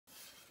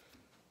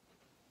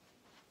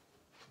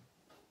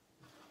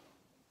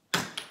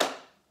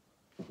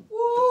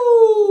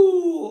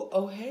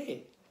Oh,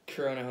 hey,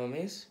 Corona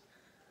homies.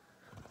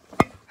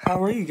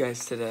 How are you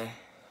guys today?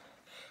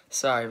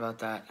 Sorry about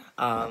that.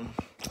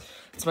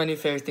 It's my new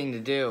favorite thing to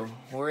do.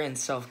 We're in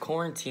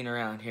self-quarantine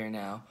around here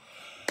now.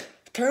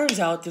 Turns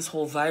out this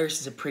whole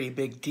virus is a pretty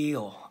big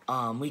deal.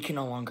 We can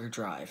no longer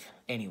drive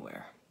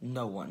anywhere.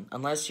 No one.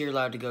 Unless you're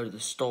allowed to go to the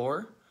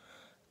store,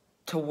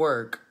 to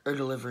work, or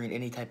delivering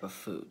any type of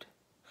food.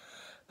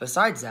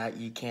 Besides that,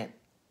 you can't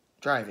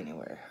drive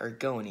anywhere or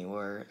go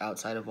anywhere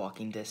outside of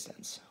walking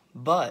distance.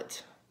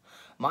 But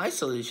my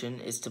solution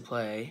is to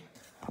play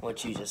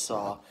what you just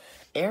saw,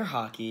 air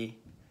hockey,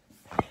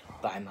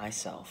 by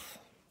myself.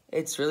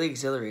 It's really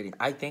exhilarating.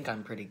 I think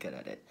I'm pretty good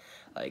at it.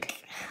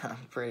 Like, I'm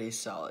pretty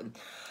solid.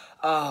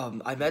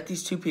 I met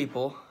these two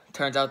people.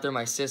 Turns out they're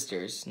my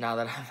sisters. Now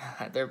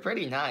that they're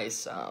pretty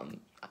nice. I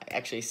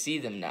actually see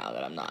them now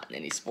that I'm not in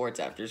any sports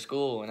after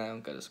school and I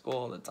don't go to school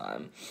all the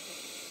time.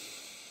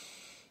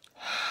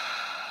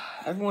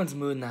 Everyone's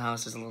mood in the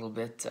house is a little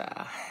bit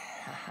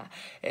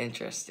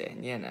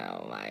interesting. You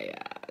know, my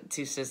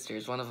two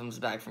sisters, one of them's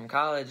back from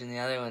college and the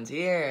other one's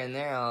here, and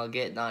they're all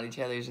getting on each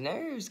other's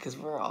nerves because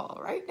we're all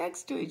right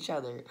next to each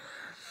other.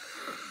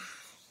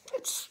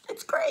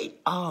 It's great.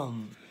 Well,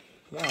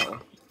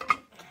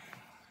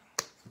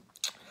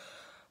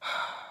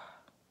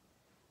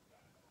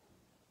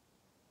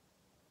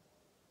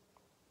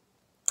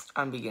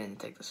 I'm beginning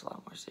to take this a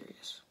lot more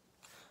serious,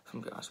 if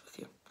I'm being honest with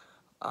you.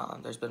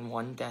 There's been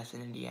one death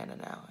in Indiana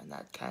now, and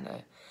that kind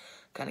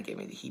of gave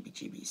me the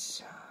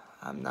heebie-jeebies.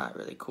 I'm not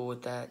really cool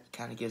with that. It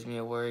kind of gives me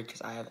a worry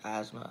because I have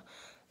asthma.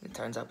 It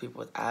turns out people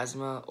with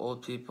asthma,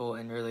 old people,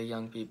 and really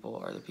young people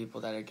are the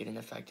people that are getting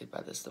affected by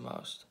this the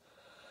most.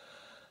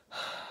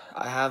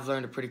 I have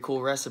learned a pretty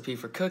cool recipe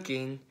for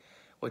cooking.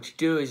 What you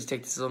do is you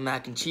take these little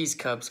mac and cheese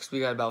cups, because we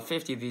got about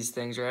 50 of these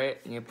things, right?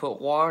 And you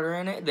put water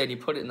in it, then you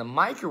put it in the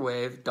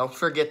microwave. Don't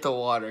forget the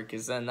water,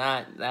 because then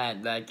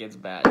that gets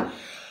bad.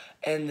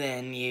 And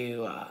then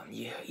you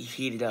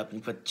heat it up and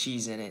you put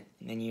cheese in it.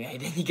 And then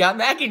you got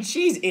mac and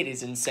cheese. It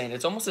is insane.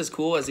 It's almost as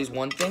cool as these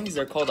one things.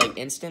 They're called like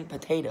instant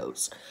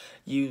potatoes.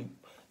 You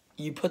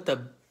put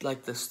the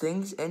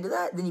things into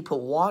that, then you put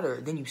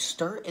water, then you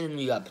stir it, and then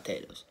you got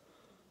potatoes.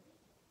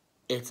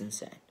 It's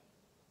insane.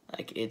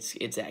 Like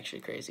it's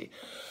actually crazy.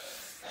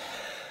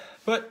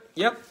 But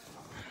yep.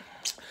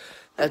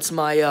 That's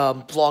my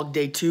vlog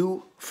day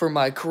 2 for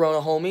my Corona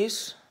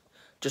homies.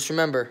 Just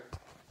remember,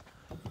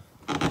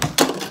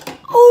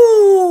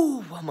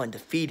 ooh, I'm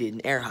undefeated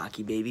in air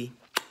hockey, baby.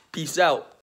 Peace out.